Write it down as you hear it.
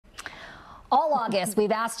All August,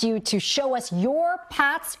 we've asked you to show us your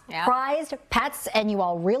Pat's prized pets, and you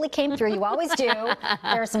all really came through. You always do. There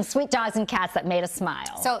are some sweet dogs and cats that made us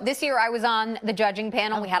smile. So this year I was on the judging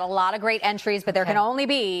panel. We had a lot of great entries, but there can only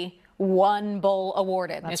be one bull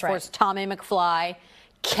awarded. That's of course, Tommy McFly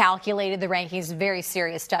calculated the rankings. Very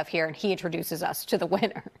serious stuff here, and he introduces us to the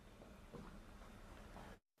winner.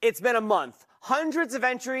 It's been a month, hundreds of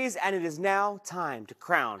entries, and it is now time to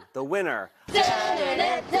crown the winner. It's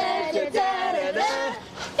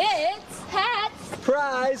Pat's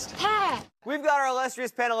Prized Pat. We've got our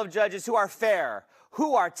illustrious panel of judges who are fair,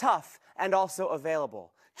 who are tough, and also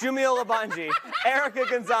available. Jumio Labanji, Erica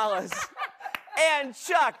Gonzalez, and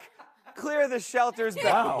Chuck. Clear the shelters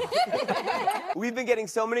back. Wow. We've been getting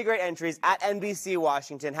so many great entries at NBC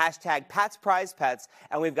Washington, hashtag Pat's Prize Pets,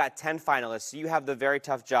 and we've got 10 finalists, so you have the very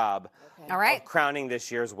tough job of crowning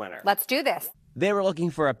this year's winner. Let's do this. They were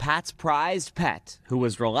looking for a Pat's prized pet who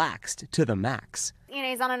was relaxed to the max. You know,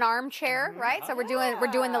 he's on an armchair, right? So we're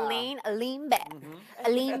doing the lean back.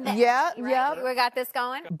 A lean back. Yeah, right? yeah. We got this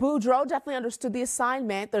going. Boudreaux definitely understood the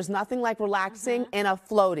assignment. There's nothing like relaxing in a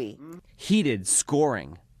floaty. Heated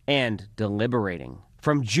scoring and deliberating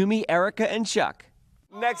from Jumi, Erica, and Chuck.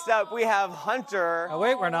 Next up, we have Hunter. Oh,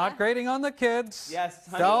 wait, we're not grading on the kids. Yes,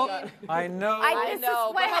 Hunter. Don't. I know. I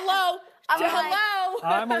know. But hello. Hello.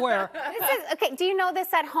 I'm aware. Okay, do you know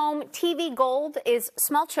this at home? TV Gold is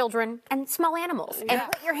small children and small animals. And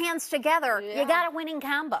put your hands together. You got a winning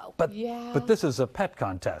combo. But this is a pet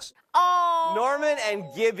contest. Oh. Norman and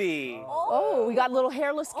Gibby. Oh, we got little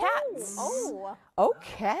hairless cats. Oh.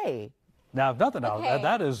 Okay. Now, if nothing else,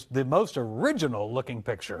 that is the most original looking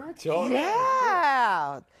picture.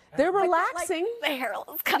 Yeah. They're relaxing. The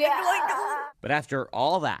hairless coming. But after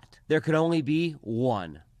all that, there could only be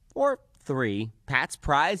one or three Pat's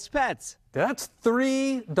prized pets. That's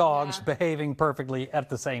 3 dogs behaving perfectly at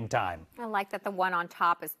the same time. I like that the one on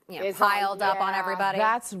top is piled up on everybody.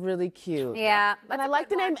 That's really cute. Yeah. And I like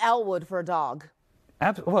the name Elwood for a dog.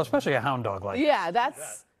 Well, especially a hound dog like that. Yeah,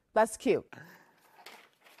 that's cute.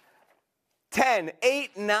 10,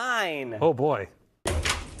 8, 9. Oh, boy.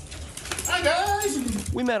 Hi,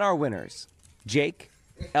 guys. We met our winners, Jake,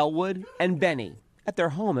 Elwood, and Benny, at their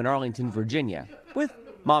home in Arlington, Virginia, with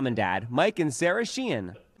Mom and Dad, Mike and Sarah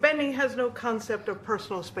Sheehan. Benny has no concept of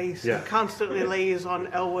personal space. He constantly lays on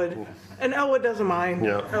Elwood, and Elwood doesn't mind.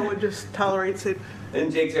 Elwood just tolerates it.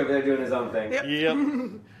 And Jake's over there doing his own thing.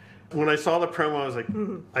 Yep. When I saw the promo, I was like,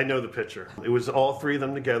 I know the picture. It was all 3 of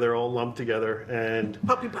them together, all lumped together, and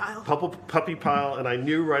puppy pile. Puppy pile, and I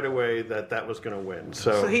knew right away that was going to win.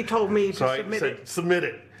 So he told me to submit it. Submit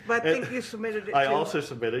it. But I think you submitted it I too. also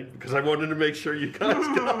submitted because I wanted to make sure you guys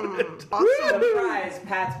got it. Awesome. Surprise,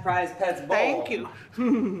 Pat's Prize Pets Ball. Thank you.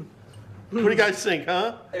 What do you guys think,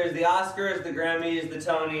 huh? There's the Oscars, the Grammys, the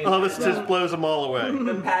Tonys. Oh, this just blows them all away.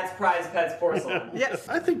 The Pat's Prize Pets porcelain. Yes.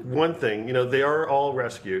 I think one thing, they are all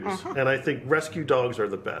rescues, and I think rescue dogs are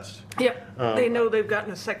the best. Yep. They know they've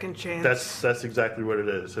gotten a second chance. That's exactly what it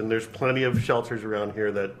is, and there's plenty of shelters around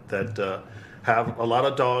here that have a lot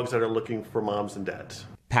of dogs that are looking for moms and dads.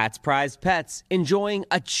 Pat's prized pets enjoying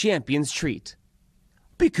a champion's treat.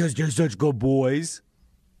 Because they're such good boys.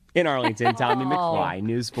 In Arlington, Tommy McFly,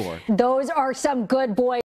 News 4. Those are some good boys.